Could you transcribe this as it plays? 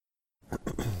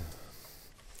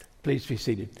Please be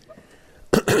seated.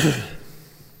 The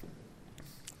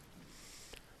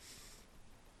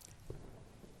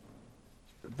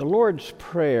Lord's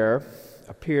Prayer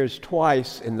appears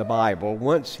twice in the Bible,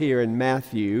 once here in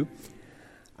Matthew,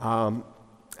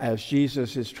 as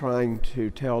Jesus is trying to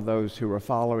tell those who are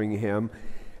following him,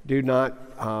 do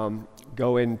not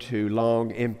go into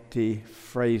long, empty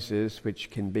phrases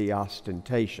which can be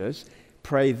ostentatious.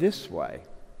 Pray this way.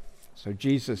 So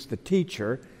Jesus, the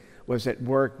teacher, was at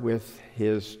work with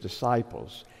his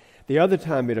disciples. The other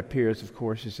time it appears, of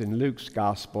course, is in Luke's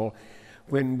gospel,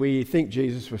 when we think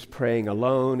Jesus was praying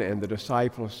alone and the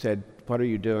disciples said, "What are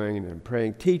you doing?" And I'm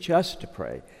praying, "Teach us to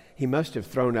pray." He must have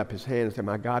thrown up his hands and said,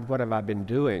 "My God, what have I been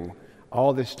doing?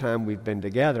 All this time we've been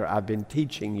together, I've been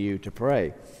teaching you to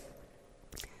pray."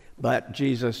 But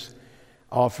Jesus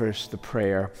offers the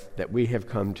prayer that we have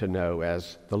come to know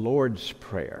as the Lord's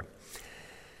Prayer.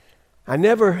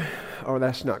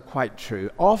 That's not quite true.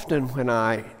 Often when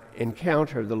I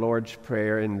encounter the Lord's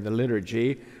Prayer in the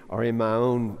liturgy or in my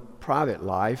own private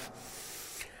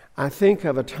life, I think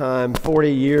of a time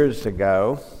 40 years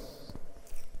ago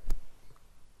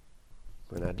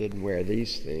when I didn't wear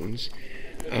these things,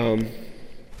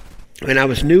 when I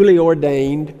was newly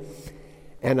ordained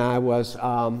and I was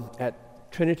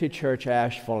at Trinity Church,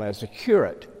 Asheville, as a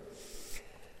curate.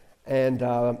 And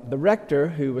the rector,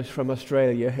 who was from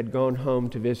Australia, had gone home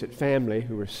to visit family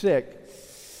who were sick.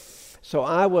 So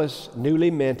I was newly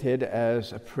minted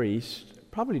as a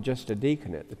priest, probably just a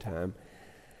deacon at the time.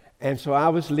 And so I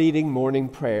was leading morning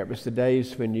prayer. It was the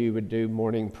days when you would do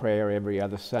morning prayer every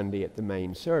other Sunday at the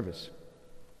main service.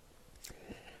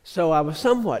 So I was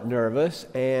somewhat nervous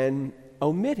and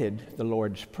omitted the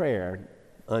Lord's Prayer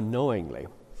unknowingly.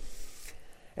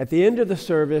 At the end of the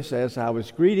service, as I was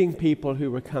greeting people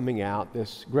who were coming out,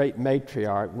 this great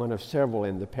matriarch, one of several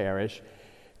in the parish,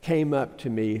 came up to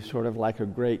me sort of like a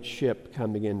great ship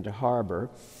coming into harbor,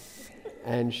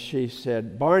 and she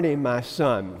said, "Barney, my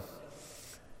son,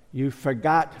 you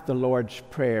forgot the Lord's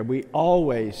Prayer. We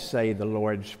always say the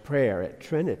Lord's Prayer at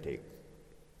Trinity."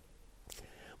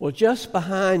 Well, just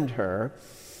behind her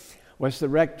was the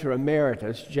rector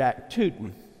emeritus, Jack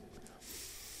Tootin.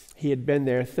 He had been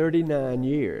there 39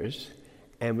 years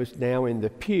and was now in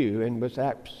the pew and was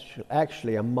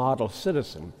actually a model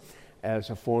citizen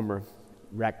as a former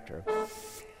rector.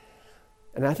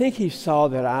 And I think he saw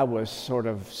that I was sort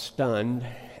of stunned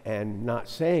and not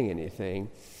saying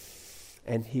anything.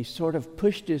 And he sort of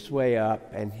pushed his way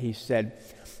up and he said,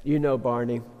 "You know,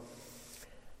 Barney,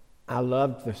 I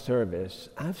loved the service.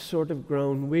 I've sort of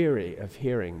grown weary of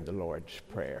hearing the Lord's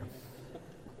Prayer."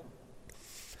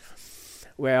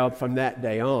 Well, from that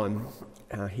day on,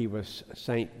 he was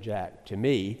Saint Jack to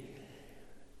me.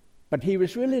 But he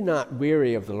was really not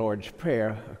weary of the Lord's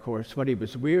Prayer. Of course, what he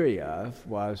was weary of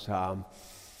was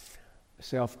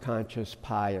self-conscious,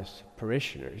 pious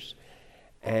parishioners.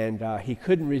 And he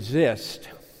couldn't resist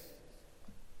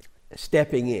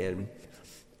stepping in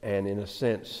and, in a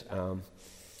sense,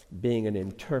 being an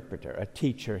interpreter, a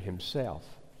teacher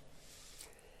himself.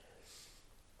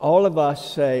 All of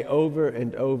us say over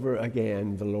and over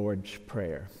again the Lord's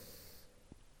Prayer.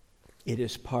 It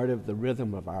is part of the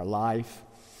rhythm of our life.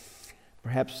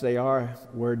 Perhaps they are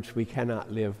words we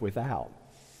cannot live without.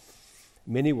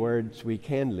 Many words we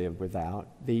can live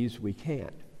without, these we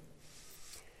can't.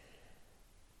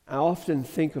 I often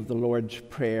think of the Lord's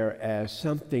Prayer as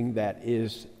something that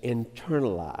is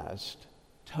internalized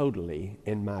totally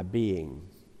in my being.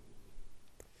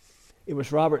 It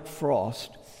was Robert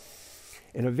Frost,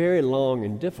 in a very long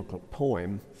and difficult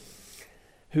poem,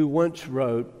 who once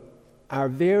wrote, "Our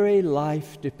very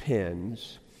life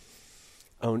depends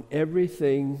on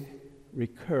everything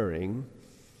recurring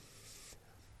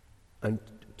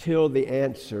until the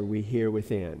answer we hear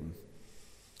within.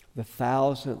 The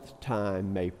 1,000th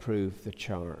time may prove the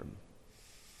charm."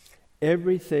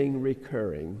 Everything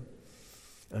recurring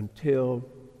until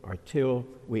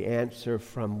we answer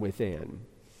from within.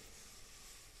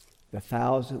 The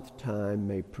 1,000th time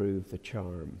may prove the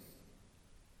charm.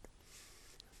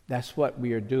 That's what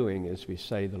we are doing as we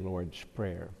say the Lord's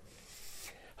Prayer,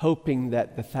 hoping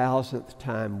that the 1,000th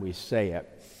time we say it,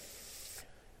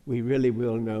 we really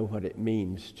will know what it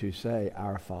means to say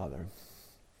Our Father,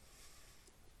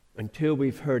 until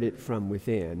we've heard it from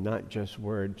within, not just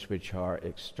words which are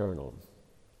external.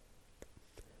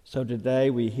 So today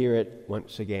we hear it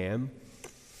once again,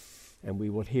 and we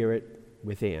will hear it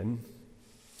within.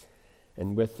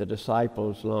 And with the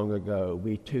disciples long ago,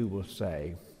 we too will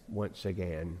say once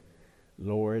again,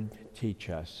 "Lord, teach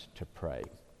us to pray."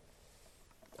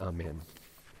 Amen.